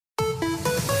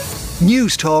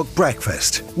News Talk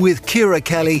Breakfast with Ciara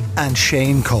Kelly and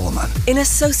Shane Coleman. In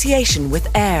association with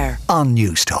AIR on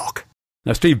News Talk.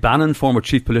 Now, Steve Bannon, former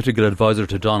chief political advisor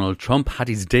to Donald Trump, had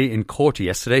his day in court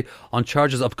yesterday on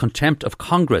charges of contempt of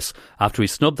Congress after he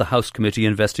snubbed the House committee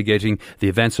investigating the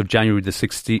events of January the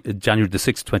 6th,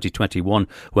 2021,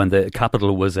 when the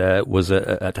Capitol was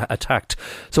attacked.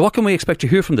 So what can we expect to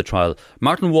hear from the trial?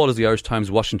 Martin Wall is the Irish Times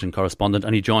Washington correspondent,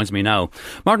 and he joins me now.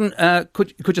 Martin,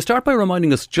 could you start by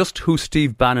reminding us just who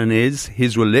Steve Bannon is,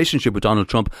 his relationship with Donald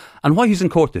Trump, and why he's in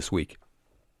court this week?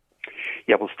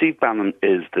 Yeah, well, Steve Bannon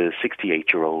is the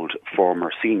 68-year-old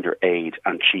former senior aide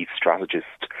and chief strategist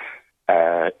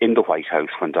in the White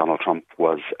House when Donald Trump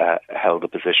was held a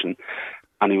position.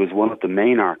 And he was one of the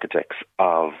main architects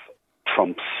of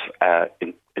Trump's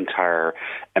entire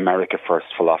America First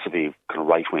philosophy, kind of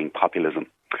right-wing populism.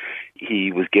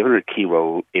 He was given a key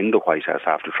role in the White House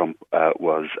after Trump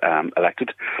was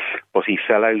elected, but he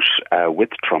fell out with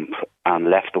Trump and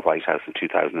left the White House in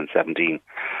 2017.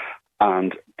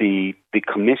 And the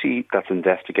committee that's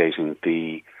investigating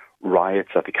the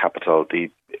riots at the Capitol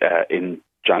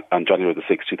on January the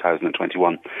 6th,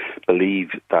 2021, believe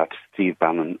that Steve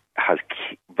Bannon has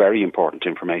very important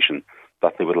information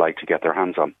that they would like to get their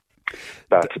hands on.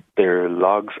 That their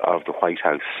logs of the White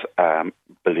House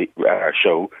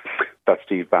show that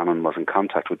Steve Bannon was in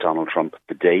contact with Donald Trump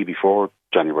the day before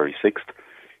January 6th.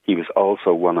 He was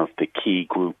also one of the key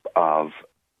group of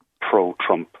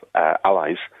pro-Trump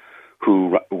allies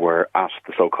who were at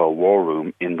the so-called War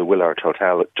Room in the Willard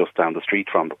Hotel just down the street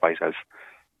from the White House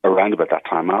around about that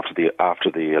time after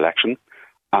the election.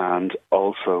 And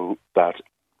also that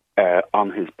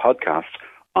on his podcast,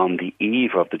 on the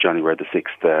eve of the January the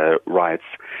 6th riots,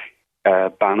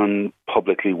 Bannon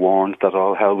publicly warned that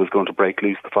all hell was going to break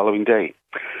loose the following day.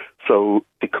 So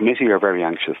the committee are very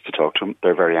anxious to talk to him.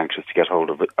 They're very anxious to get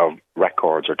hold of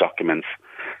records or documents,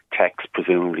 texts,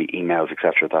 presumably emails,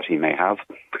 etc., that he may have.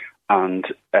 And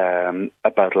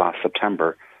about last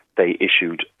September, they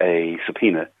issued a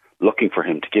subpoena looking for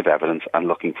him to give evidence and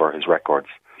looking for his records.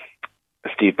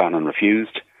 Steve Bannon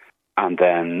refused, and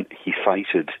then he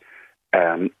cited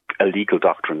a legal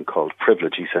doctrine called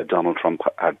privilege. He said Donald Trump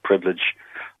had privilege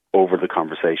over the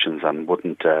conversations and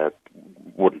wouldn't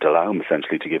allow him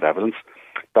essentially to give evidence.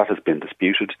 That has been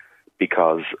disputed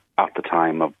because at the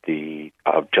time of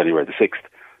January the 6th,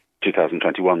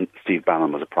 2021, Steve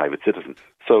Bannon was a private citizen.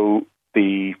 So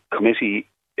the committee,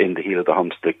 in the heel of the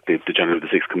hunt, the January the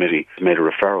 6th committee, made a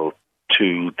referral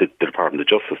to the Department of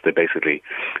Justice. They basically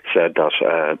said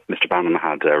that Mr. Bannon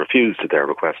had refused their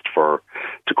request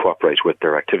to cooperate with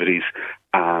their activities,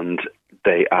 and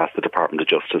they asked the Department of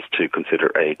Justice to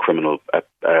consider a criminal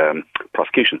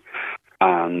prosecution.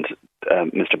 And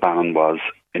Mr. Bannon was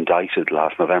indicted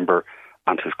last November,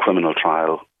 and his criminal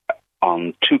trial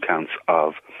on 2 counts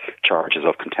of charges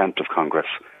of contempt of Congress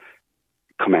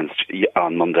commenced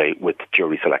on Monday with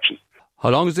jury selection. How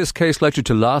long is this case likely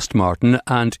to last, Martin?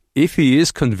 And if he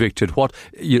is convicted,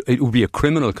 it would be a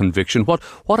criminal conviction. What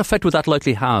effect would that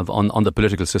likely have on the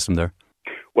political system there?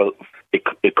 Well, it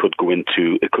could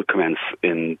commence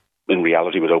in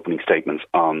reality with opening statements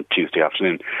on Tuesday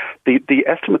afternoon. The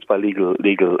estimates by legal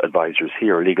advisors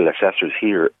here, legal assessors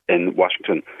here in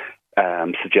Washington,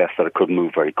 suggest that it could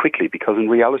move very quickly, because in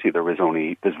reality there's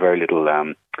very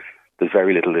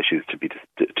little issues to be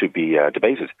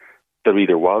debated. There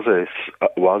either was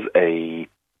a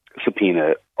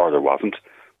subpoena or there wasn't.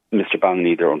 Mr. Bannon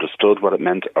either understood what it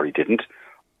meant or he didn't.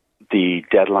 The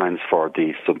deadlines for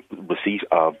the receipt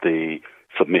of the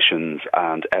submissions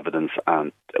and evidence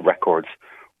and records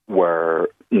were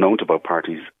known to both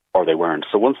parties or they weren't.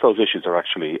 So once those issues are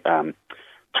actually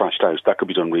thrashed out, that could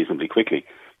be done reasonably quickly.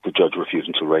 The judge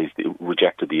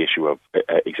rejected the issue of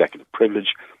executive privilege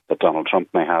that Donald Trump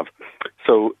may have.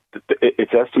 So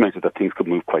it's estimated that things could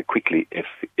move quite quickly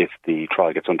if the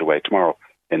trial gets underway tomorrow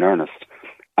in earnest.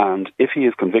 And if he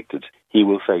is convicted, he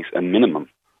will face a minimum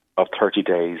of 30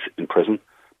 days in prison,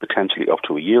 potentially up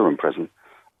to a year in prison,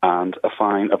 and a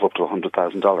fine of up to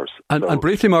 $100,000. And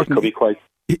briefly, Martin, it could be quite...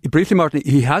 Martin,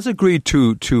 he has agreed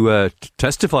to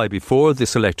testify before the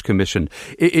Select Commission.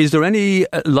 Is there any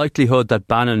likelihood that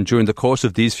Bannon, during the course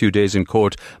of these few days in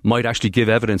court, might actually give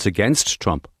evidence against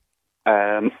Trump?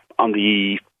 On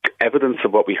the evidence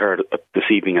of what we heard this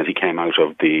evening as he came out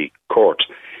of the court,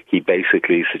 he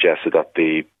basically suggested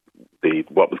that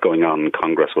what was going on in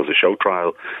Congress was a show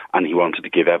trial, and he wanted to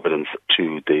give evidence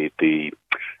to the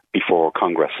before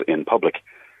Congress in public.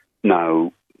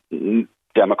 Now,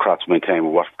 Democrats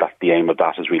maintain that the aim of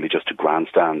that is really just to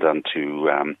grandstand and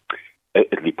to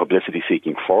it'll be publicity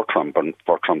seeking for Trump and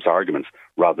for Trump's arguments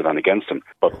rather than against him.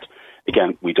 But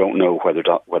Again, we don't know whether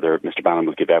Mr. Bannon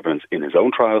will give evidence in his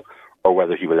own trial or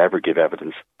whether he will ever give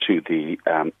evidence to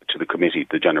the committee,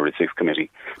 the January 6th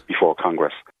committee, before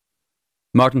Congress.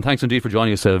 Martin, thanks indeed for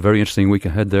joining us. A very interesting week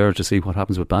ahead there to see what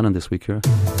happens with Bannon this week here.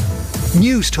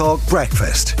 News Talk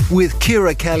Breakfast with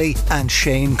Ciara Kelly and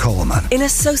Shane Coleman. In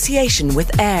association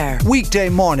with AIR. Weekday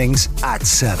mornings at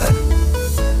 7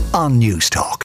 on News Talk.